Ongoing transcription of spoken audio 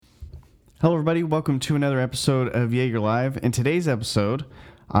Hello, everybody. Welcome to another episode of Jaeger Live. In today's episode,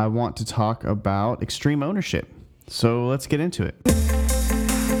 I want to talk about extreme ownership. So let's get into it.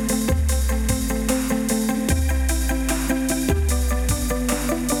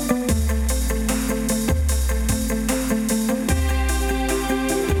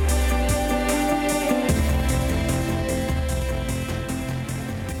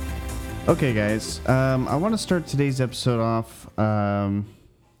 Okay, guys. I want to start today's episode off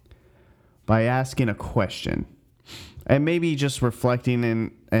by asking a question, and maybe just reflecting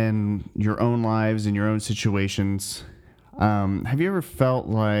in your own lives and your own situations. Have you ever felt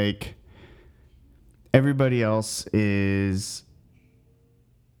like everybody else is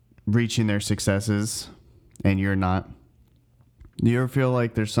reaching their successes and you're not? Do you ever feel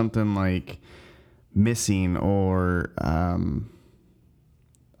like there's something like missing, or I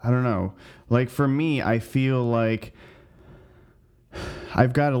don't know. Like for me, I feel like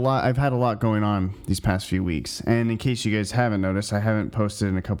I've had a lot going on these past few weeks. And in case you guys haven't noticed, I haven't posted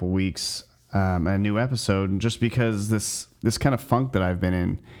in a couple weeks a new episode, just because this kind of funk that I've been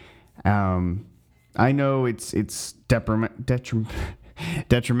in. I know it's detrimental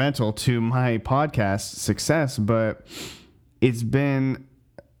to my podcast success, but it's been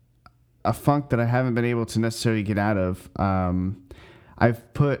a funk that I haven't been able to necessarily get out of.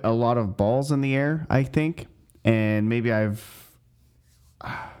 I've put a lot of balls in the air, I think, and maybe I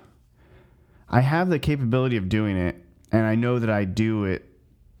have the capability of doing it, and I know that I do it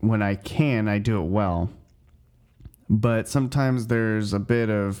when I can. I do it well, but sometimes there's a bit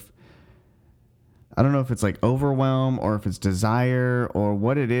of, I don't know if it's like overwhelm or if it's desire or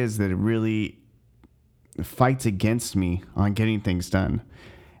what it is, that it really fights against me on getting things done.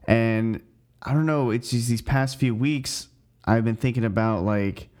 And I don't know, it's just these past few weeks I've been thinking about,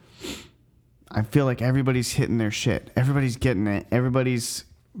 like, I feel like everybody's hitting their shit. Everybody's getting it. Everybody's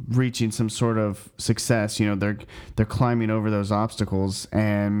reaching some sort of success. You know, they're climbing over those obstacles,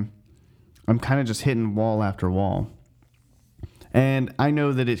 and I'm kind of just hitting wall after wall. And I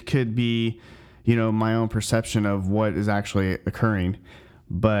know that it could be, you know, my own perception of what is actually occurring,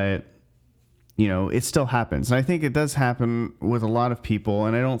 but you know, it still happens. And I think it does happen with a lot of people,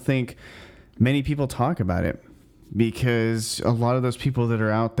 and I don't think many people talk about it. Because a lot of those people that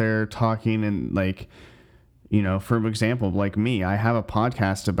are out there talking, and like, you know, for example, like me, I have a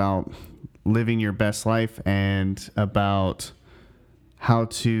podcast about living your best life and about how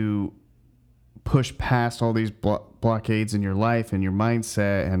to push past all these blockades in your life and your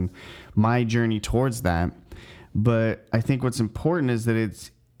mindset and my journey towards that. But I think what's important is that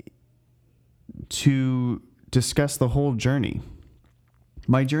it's to discuss the whole journey.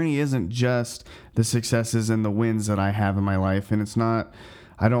 My journey isn't just the successes and the wins that I have in my life. And it's not,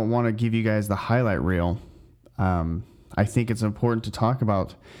 I don't want to give you guys the highlight reel. I think it's important to talk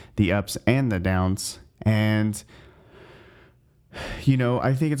about the ups and the downs. And, you know,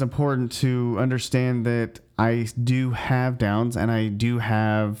 I think it's important to understand that I do have downs, and I don't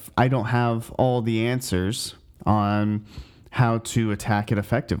have all the answers on how to attack it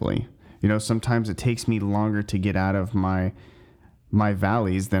effectively. You know, sometimes it takes me longer to get out of my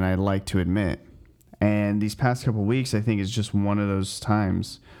valleys than I'd like to admit. And these past couple of weeks, I think, is just one of those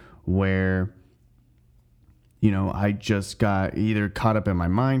times where, you know, I just got either caught up in my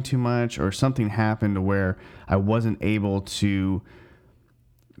mind too much, or something happened where I wasn't able to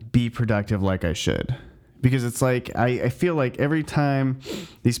be productive like I should. Because it's like, I feel like every time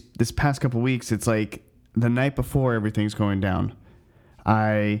this past couple of weeks, it's like the night before everything's going down,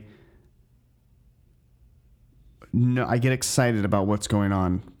 I get excited about what's going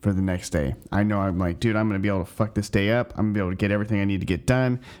on for the next day. I know, I'm like, dude, I'm going to be able to fuck this day up. I'm going to be able to get everything I need to get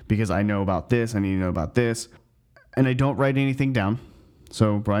done because I know about this. I need to know about this. And I don't write anything down.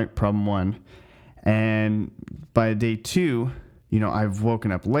 So, right, problem one. And by day two, you know, I've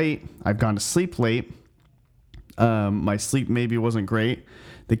woken up late. I've gone to sleep late. My sleep maybe wasn't great.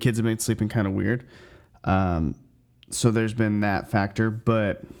 The kids have been sleeping kind of weird. So there's been that factor.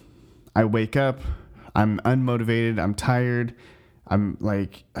 But I wake up, I'm unmotivated. I'm tired. I'm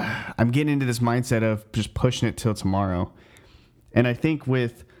like, I'm getting into this mindset of just pushing it till tomorrow. And I think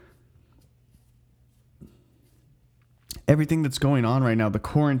with everything that's going on right now, the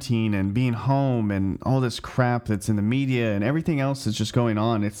quarantine and being home and all this crap that's in the media and everything else that's just going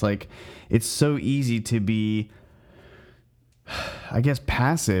on, it's like, it's so easy to be, I guess,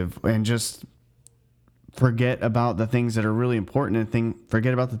 passive and just forget about the things that are really important and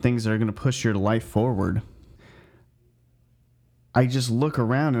forget about the things that are going to push your life forward. I just look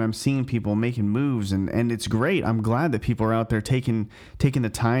around and I'm seeing people making moves, and it's great. I'm glad that people are out there taking the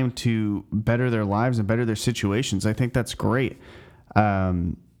time to better their lives and better their situations. I think that's great.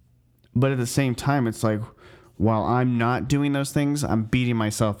 But at the same time, it's like, while I'm not doing those things, I'm beating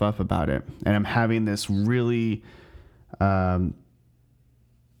myself up about it. And I'm having this really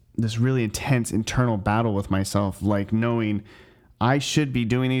intense internal battle with myself, like knowing I should be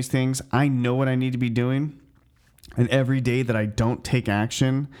doing these things. I know what I need to be doing. And every day that I don't take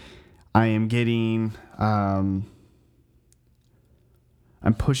action, I am getting, I'm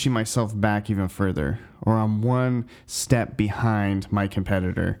pushing myself back even further, or I'm one step behind my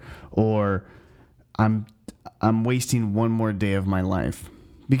competitor, or I'm wasting one more day of my life.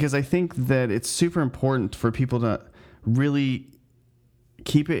 Because I think that it's super important for people to really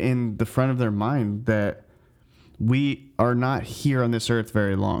keep it in the front of their mind that we are not here on this earth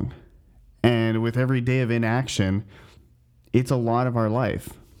very long. And with every day of inaction, it's a lot of our life.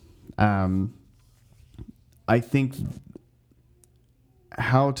 I think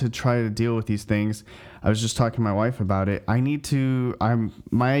how to try to deal with these things, I was just talking to my wife about it.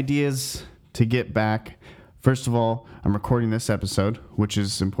 My idea is to get back. First of all, I'm recording this episode, which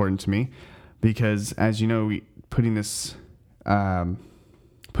is important to me because, as you know, putting this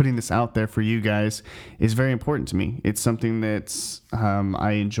out there for you guys is very important to me. It's something that's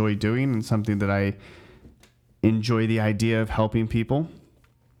I enjoy doing, and something that I enjoy the idea of helping people.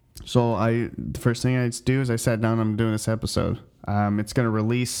 So the first thing I do is I sat down and I'm doing this episode. It's going to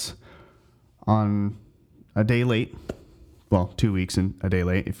release on a day late. Well, 2 weeks and a day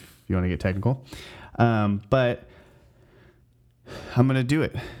late if you want to get technical. But I'm going to do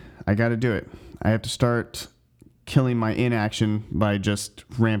it. I got to do it. I have to start killing my inaction by just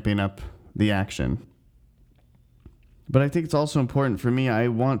ramping up the action. But I think it's also important for me. I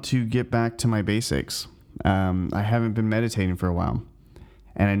want to get back to my basics. I haven't been meditating for a while.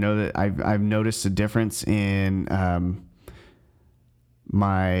 And I know that I've noticed a difference in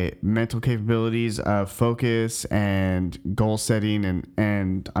my mental capabilities of focus and goal setting,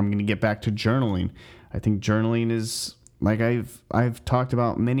 and I'm going to get back to journaling. I think journaling is, like I've talked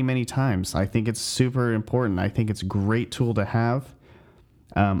about many times, I think it's super important. I think it's a great tool to have.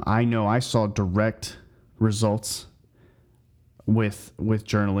 I know I saw direct results with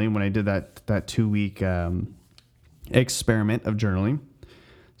journaling when I did that 2 week experiment of journaling.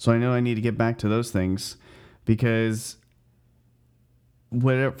 So I know I need to get back to those things, because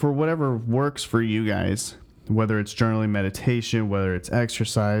whatever works for you guys, whether it's journaling, meditation, whether it's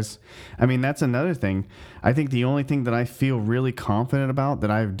exercise. I mean, that's another thing. I think the only thing that I feel really confident about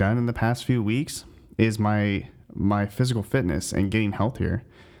that I've done in the past few weeks is my physical fitness and getting healthier.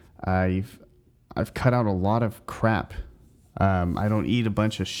 I've cut out a lot of crap. I don't eat a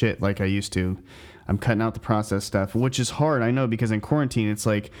bunch of shit like I used to. I'm cutting out the processed stuff, which is hard, I know, because in quarantine, it's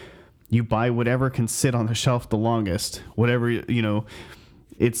like you buy whatever can sit on the shelf the longest. Whatever,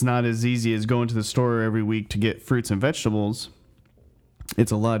 it's not as easy as going to the store every week to get fruits and vegetables.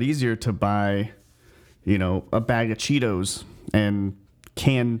 It's a lot easier to buy, a bag of Cheetos and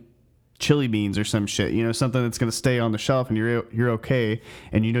canned chili beans or some shit, something that's going to stay on the shelf and you're okay.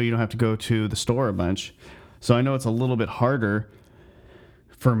 And you don't have to go to the store a bunch. So I know it's a little bit harder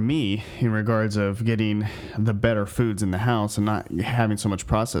for me in regards of getting the better foods in the house and not having so much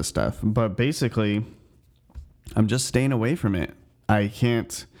processed stuff. But basically, I'm just staying away from it. I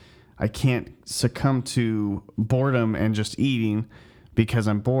can't succumb to boredom and just eating because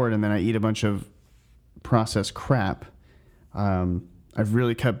I'm bored and then I eat a bunch of processed crap. I've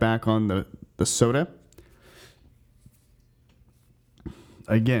really cut back on the soda.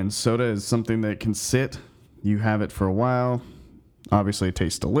 Again, soda is something that can sit. You have it for a while. Obviously, it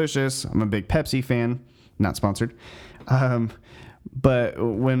tastes delicious. I'm a big Pepsi fan. Not sponsored. But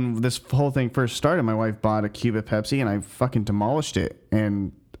when this whole thing first started, my wife bought a cube of Pepsi, and I fucking demolished it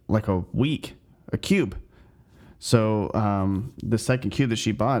in like a week. A cube. So the second cube that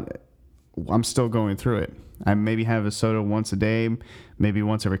she bought, I'm still going through it. I maybe have a soda once a day, maybe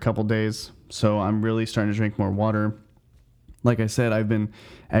once every couple days. So I'm really starting to drink more water. Like I said, I've been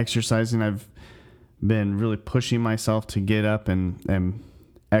exercising. I've been really pushing myself to get up and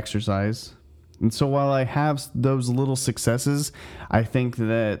exercise. And so while I have those little successes, I think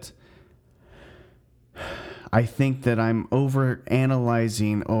that I'm over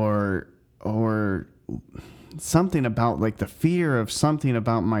analyzing or something about like the fear of something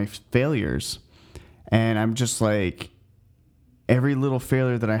about my failures. And I'm just like, every little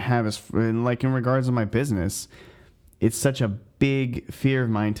failure that I have is like in regards to my business, it's such a big fear of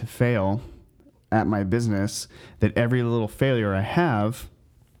mine to fail at my business that every little failure I have,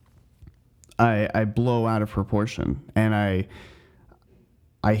 I blow out of proportion, and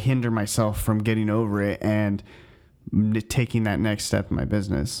I hinder myself from getting over it and taking that next step in my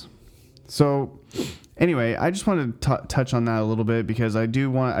business. So Anyway, I just wanted to touch on that a little bit because I did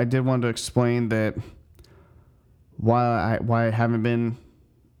want to explain that why I haven't been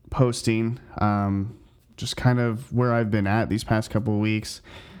posting, just kind of where I've been at these past couple of weeks.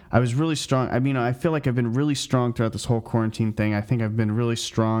 I was really strong. I mean, I feel like I've been really strong throughout this whole quarantine thing. I think I've been really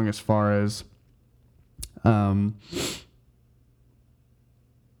strong as far as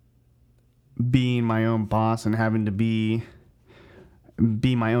being my own boss and having to be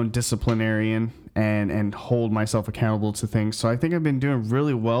my own disciplinarian and hold myself accountable to things. So I think I've been doing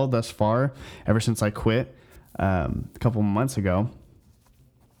really well thus far ever since I quit a couple months ago.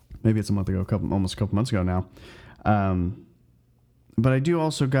 Maybe it's a month ago, almost a couple months ago now. But I do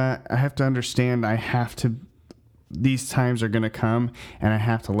also I have to understand these times are going to come and I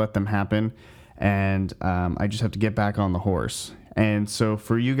have to let them happen. And I just have to get back on the horse. And so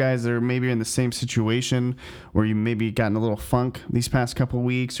for you guys that are maybe in the same situation where you maybe gotten a little funk these past couple of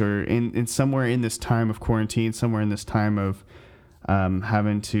weeks, or in somewhere in this time of quarantine, somewhere in this time of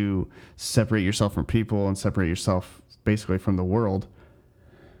having to separate yourself from people and separate yourself basically from the world,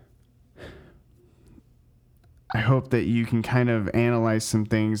 I hope that you can kind of analyze some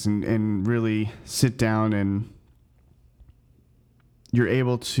things and really sit down and you're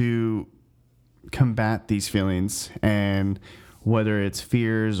able to combat these feelings, and whether it's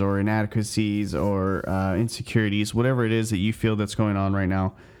fears or inadequacies or insecurities, whatever it is that you feel that's going on right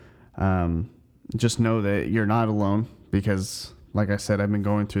now, just know that you're not alone, because like I said, I've been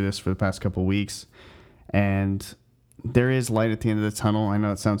going through this for the past couple of weeks, and there is light at the end of the tunnel. I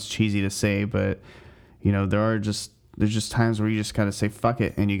know it sounds cheesy to say, but you know, there's just times where you just got to say fuck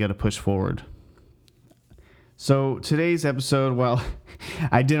it and you got to push forward. So today's episode, well,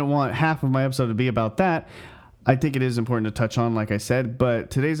 I didn't want half of my episode to be about that. I think it is important to touch on, like I said, but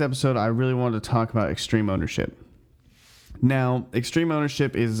today's episode, I really wanted to talk about extreme ownership. Now, extreme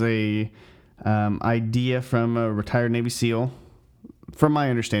ownership is a idea from a retired Navy SEAL, from my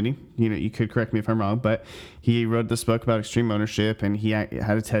understanding. You know, you could correct me if I'm wrong, but he wrote this book about extreme ownership, and he had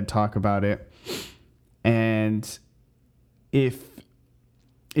a TED Talk about it. And if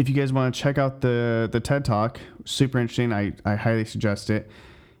you guys want to check out the TED Talk, super interesting. I highly suggest it.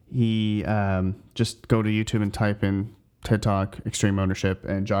 He just go to YouTube and type in TED Talk extreme ownership,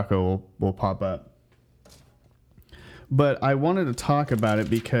 and Jocko will pop up. But I wanted to talk about it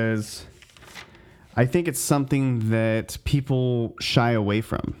because I think it's something that people shy away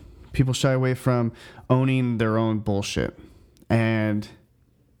from. People shy away from owning their own bullshit, and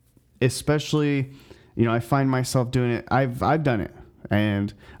especially, you know, I find myself doing it. I've done it,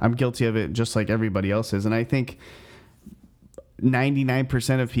 and I'm guilty of it just like everybody else is. And I think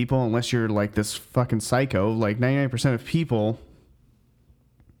 99% of people, unless you're like this fucking psycho, like 99% of people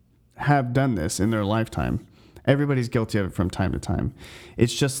have done this in their lifetime. Everybody's guilty of it from time to time.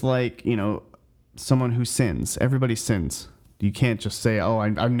 It's just like, you know, someone who sins. Everybody sins. You can't just say, oh,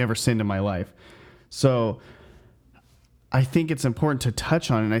 I've never sinned in my life. So I think it's important to touch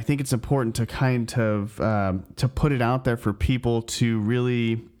on it, and I think it's important to kind of to put it out there for people to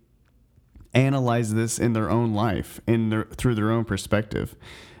really analyze this in their own life, through their own perspective.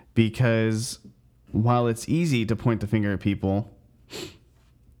 Because while it's easy to point the finger at people,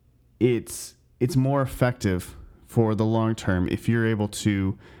 it's more effective for the long term if you're able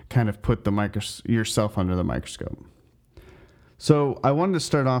to kind of put yourself under the microscope. So I wanted to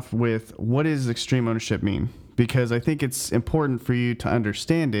start off with, what does extreme ownership mean? Because I think it's important for you to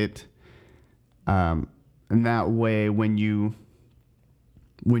understand it, and that way when you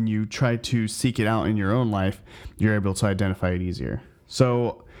try to seek it out in your own life, you're able to identify it easier.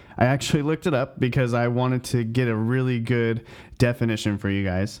 So I actually looked it up because I wanted to get a really good definition for you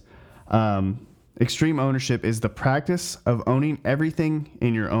guys. Extreme ownership is the practice of owning everything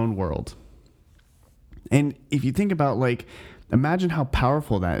in your own world. And if you think about, like, imagine how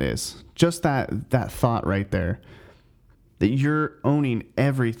powerful that is. Just that thought right there, that you're owning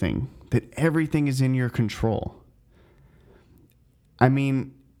everything, that everything is in your control. I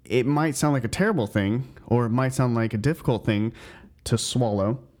mean, it might sound like a terrible thing, or it might sound like a difficult thing to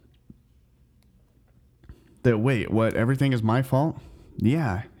swallow. That, wait, what, everything is my fault?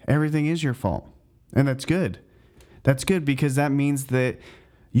 Yeah, everything is your fault. And that's good. That's good, because that means that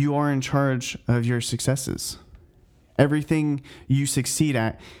you are in charge of your successes. Everything you succeed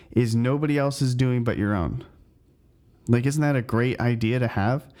at is nobody else's doing but your own. Like, isn't that a great idea to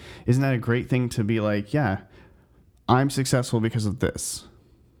have? Isn't that a great thing to be like, yeah, I'm successful because of this.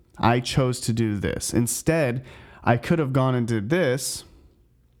 I chose to do this. Instead, I could have gone and did this.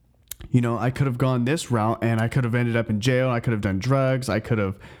 You know, I could have gone this route and I could have ended up in jail. I could have done drugs. I could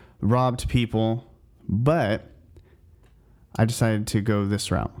have robbed people. But I decided to go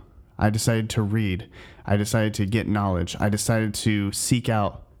this route. I decided to read. I decided to get knowledge. I decided to seek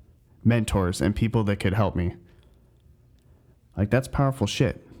out mentors and people that could help me. Like, that's powerful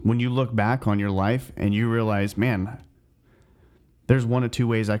shit. When you look back on your life and you realize, man, there's one of two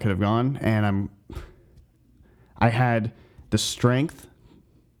ways I could have gone, and I had the strength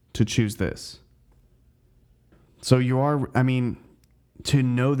to choose this. So to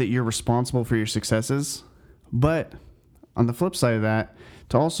know that you're responsible for your successes, but on the flip side of that,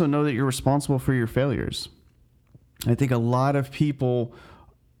 to also know that you're responsible for your failures. I think a lot of people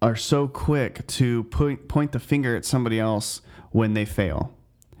are so quick to point the finger at somebody else when they fail.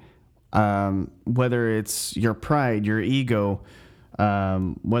 Whether it's your pride, your ego,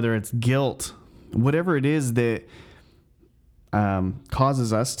 whether it's guilt, whatever it is that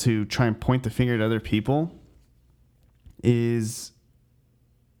causes us to try and point the finger at other people, it's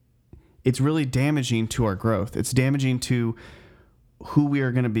really damaging to our growth. It's damaging to who we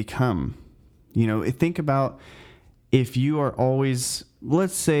are going to become. Think about if you are always,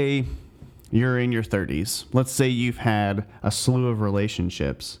 let's say you're in your 30s. Let's say you've had a slew of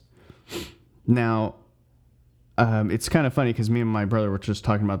relationships. Now, it's kind of funny because me and my brother were just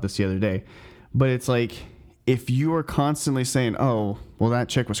talking about this the other day. But it's like, if you are constantly saying, oh, well, that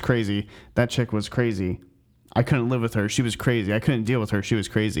chick was crazy. That chick was crazy. I couldn't live with her. She was crazy. I couldn't deal with her. She was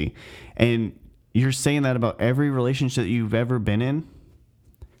crazy. And you're saying that about every relationship that you've ever been in.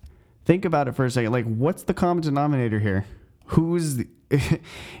 Think about it for a second. Like, what's the common denominator here?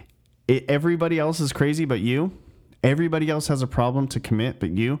 Everybody else is crazy but you? Everybody else has a problem to commit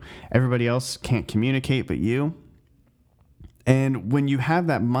but you? Everybody else can't communicate but you? And when you have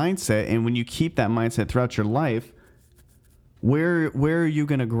that mindset, and when you keep that mindset throughout your life, where are you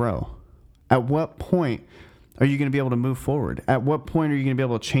going to grow? At what point are you going to be able to move forward? At what point are you going to be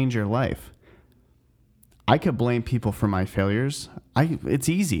able to change your life? I could blame people for my failures. It's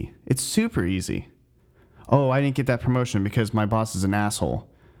easy. It's super easy. Oh, I didn't get that promotion because my boss is an asshole.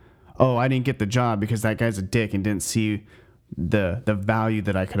 Oh, I didn't get the job because that guy's a dick and didn't see the value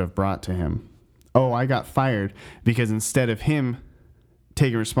that I could have brought to him. Oh, I got fired because instead of him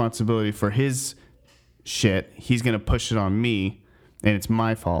taking responsibility for his shit, he's going to push it on me, and it's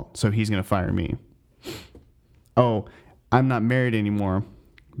my fault, so he's going to fire me. Oh, I'm not married anymore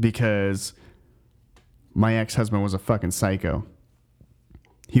because my ex-husband was a fucking psycho.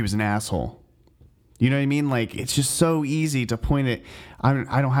 He was an asshole. You know what I mean? Like, it's just so easy to point it. I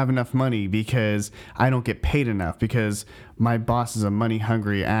don't have enough money because I don't get paid enough because my boss is a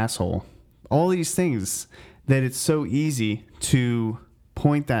money-hungry asshole. All these things that it's so easy to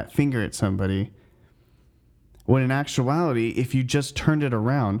point that finger at somebody, when in actuality, if you just turned it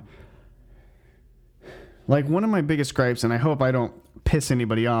around, like one of my biggest gripes, and I hope I don't piss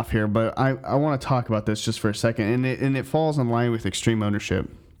anybody off here, but I want to talk about this just for a second, and it falls in line with extreme ownership.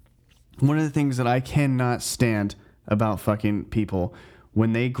 One of the things that I cannot stand about fucking people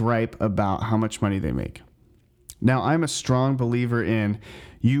when they gripe about how much money they make. Now, I'm a strong believer in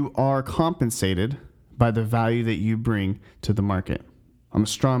you are compensated by the value that you bring to the market. I'm a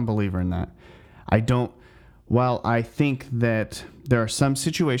strong believer in that. While I think that there are some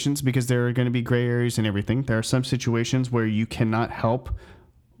situations, because there are going to be gray areas and everything, there are some situations where you cannot help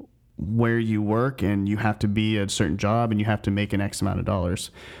where you work and you have to be at a certain job and you have to make an X amount of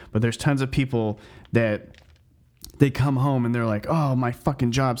dollars. But there's tons of people that they come home and they're like, oh, my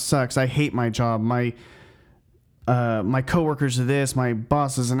fucking job sucks. I hate my job. My coworkers are this. My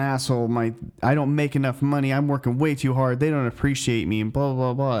boss is an asshole. I don't make enough money. I'm working way too hard. They don't appreciate me and blah,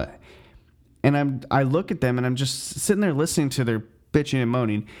 blah, blah. And I look at them and I'm just sitting there listening to their bitching and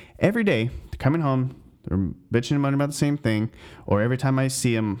moaning every day. Coming home, they're bitching and moaning about the same thing. Or every time I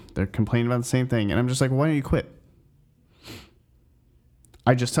see them, they're complaining about the same thing. And I'm just like, why don't you quit?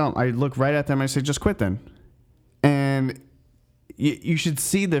 I just tell them, I look right at them and I say, just quit then. And you should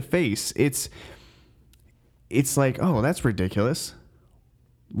see the face. It's like, oh, that's ridiculous.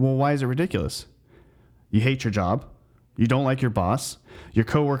 Well, why is it ridiculous? You hate your job. You don't like your boss. Your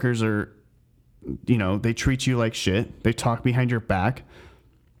coworkers are, they treat you like shit. They talk behind your back.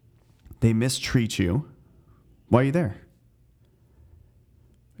 They mistreat you. Why are you there?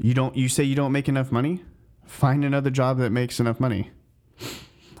 You say you don't make enough money? Find another job that makes enough money.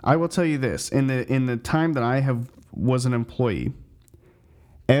 I will tell you this, in the time that was an employee,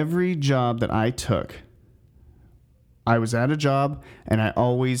 every job that I took, I was at a job and I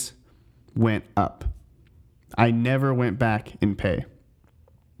always went up. I never went back in pay.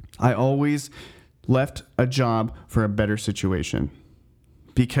 I always left a job for a better situation.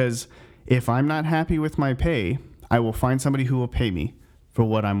 Because if I'm not happy with my pay, I will find somebody who will pay me for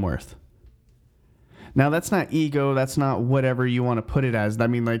what I'm worth. Now, that's not ego. That's not whatever you want to put it as. I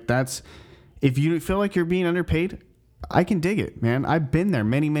mean, like, that's, if you feel like you're being underpaid, I can dig it, man. I've been there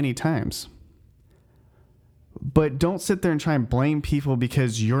many, many times. But don't sit there and try and blame people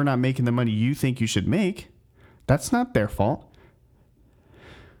because you're not making the money you think you should make. That's not their fault.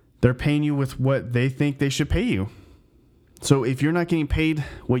 They're paying you with what they think they should pay you. So if you're not getting paid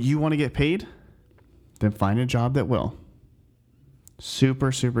what you want to get paid, then find a job that will.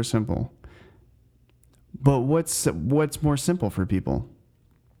 Super, super simple. But what's more simple for people?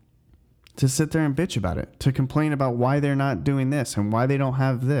 To sit there and bitch about it, to complain about why they're not doing this and why they don't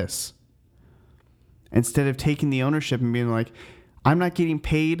have this. Instead of taking the ownership and being like, I'm not getting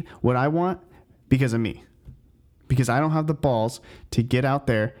paid what I want because of me. Because I don't have the balls to get out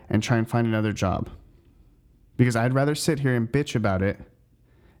there and try and find another job. Because I'd rather sit here and bitch about it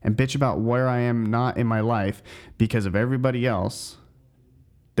and bitch about where I am not in my life because of everybody else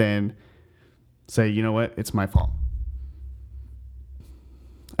than say, you know what, it's my fault.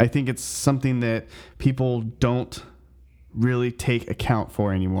 I think it's something that people don't really take account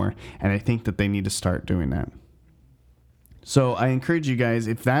for anymore, and I think that they need to start doing that. So I encourage you guys,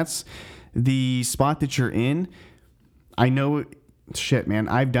 if that's the spot that you're in, I know, shit, man,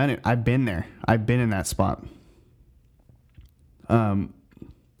 I've done it. I've been there. I've been in that spot.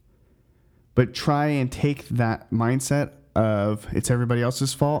 But try and take that mindset of it's everybody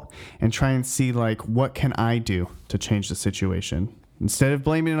else's fault and try and see, like, what can I do to change the situation? Instead of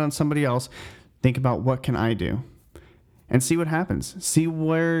blaming it on somebody else, think about what can I do? And see what happens. See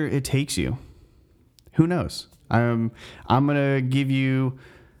where it takes you. Who knows? I'm going to give you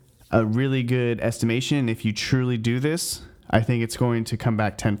a really good estimation. If you truly do this, I think it's going to come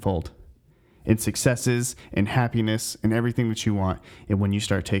back tenfold in successes, in happiness, in everything that you want, and when you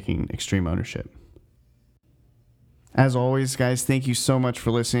start taking extreme ownership. As always, guys, thank you so much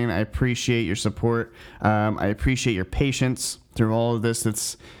for listening. I appreciate your support. I appreciate your patience through all of this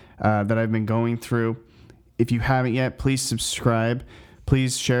that I've been going through. If you haven't yet, please subscribe.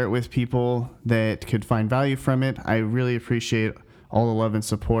 Please share it with people that could find value from it. I really appreciate all the love and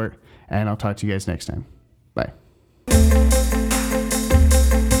support, and I'll talk to you guys next time. Bye.